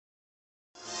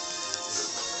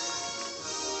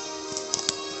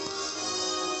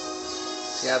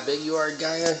See how big you are,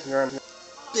 Gaea? You're on a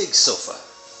big sofa.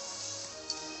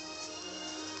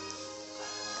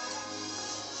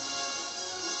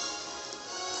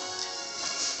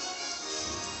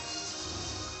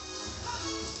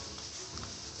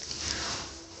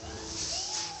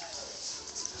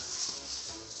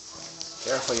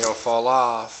 Careful you don't fall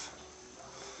off.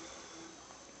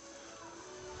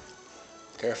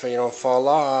 Careful you don't fall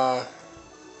off.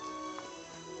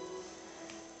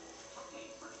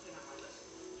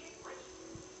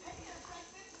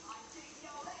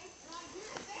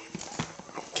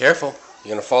 Careful,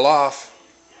 you're gonna fall off.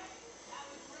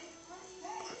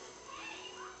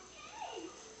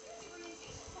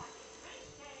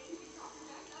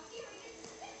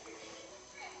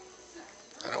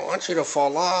 I don't want you to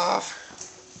fall off.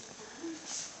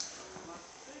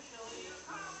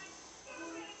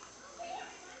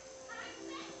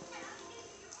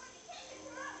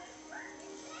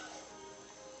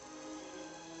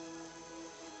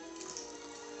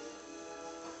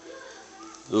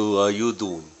 How you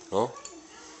doing? Huh?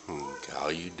 How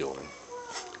you doing?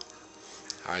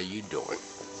 How you doing?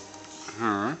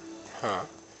 Huh?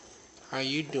 How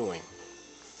you doing?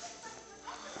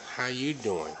 How you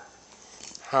doing?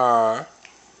 Huh?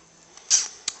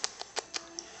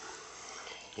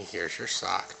 Here's your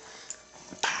sock.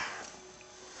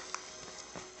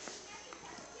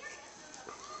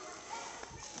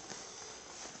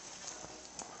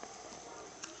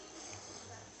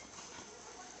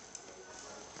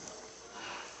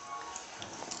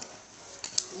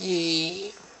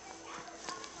 Yee.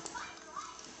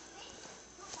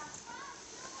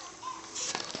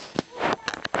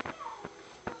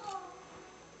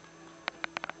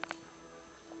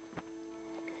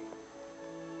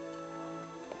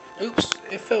 Oops,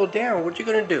 it fell down. What you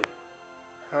gonna do?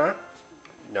 Huh?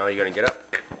 No, you're gonna get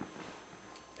up.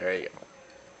 There you go.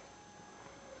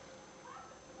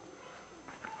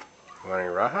 You want any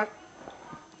rahat?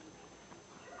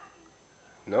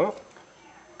 No?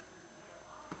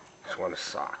 Just want a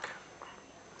sock.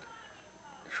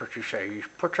 That's what you say. You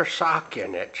put your sock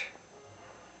in it.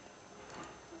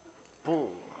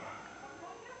 Boom.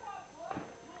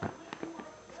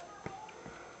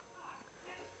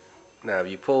 Now, if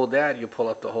you pull that, you pull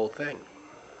up the whole thing.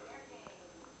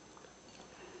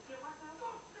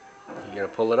 You gonna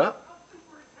pull it up?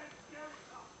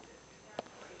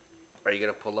 Are you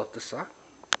gonna pull up the sock?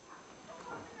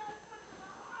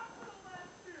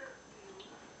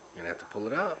 You're gonna have to pull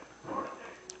it up.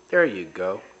 There you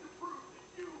go.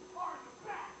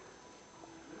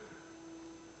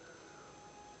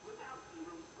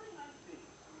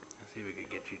 Let's see if we can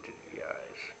get you to the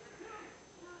eyes.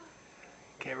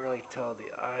 Can't really tell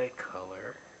the eye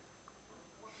color.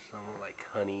 Somewhat like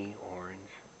honey, orange,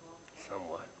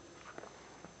 somewhat.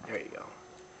 There you go.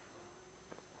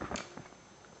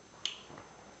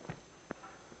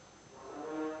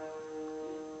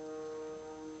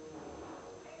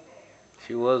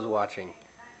 She was watching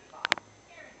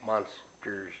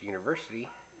Monsters University,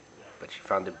 but she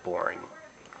found it boring.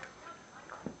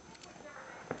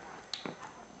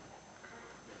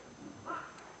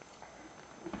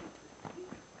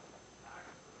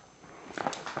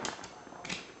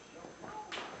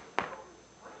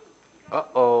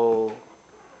 Uh-oh.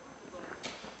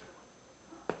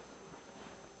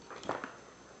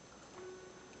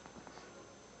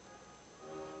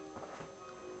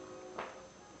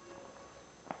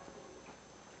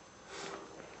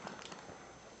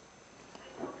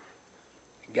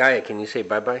 Gaea, can you say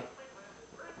bye-bye?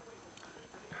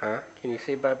 Huh? Can you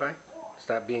say bye-bye?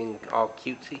 Stop being all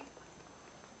cutesy?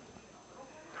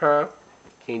 Huh?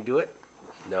 Can you do it?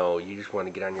 No, you just want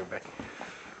to get on your back.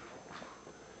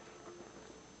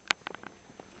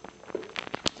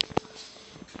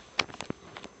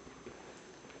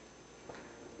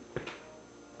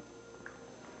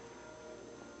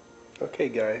 Okay,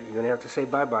 guys, you're going to have to say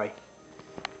bye-bye.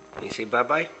 Can you say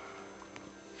bye-bye?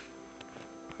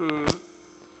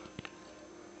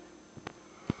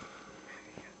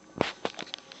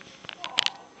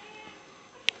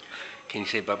 Can you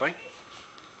say bye-bye?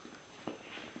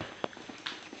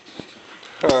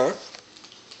 Huh?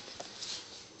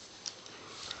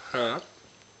 Huh?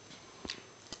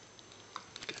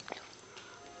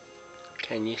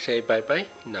 Can you say bye-bye?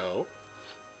 No.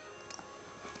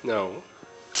 No.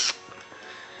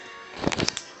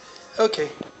 Okay.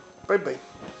 Bye-bye.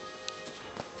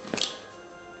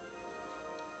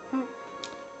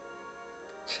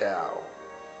 Ciao.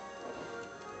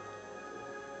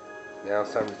 Now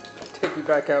it's time to take you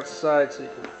back outside so you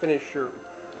can finish your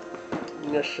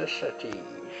necessities.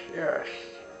 Yes.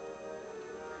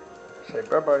 Say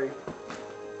bye-bye.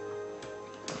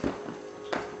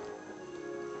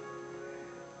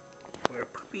 Our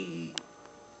puppy.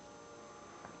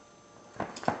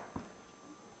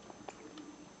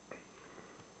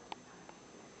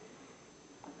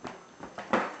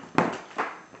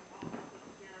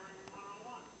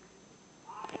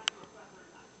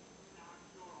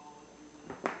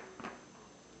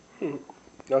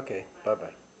 Okay,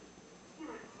 bye-bye.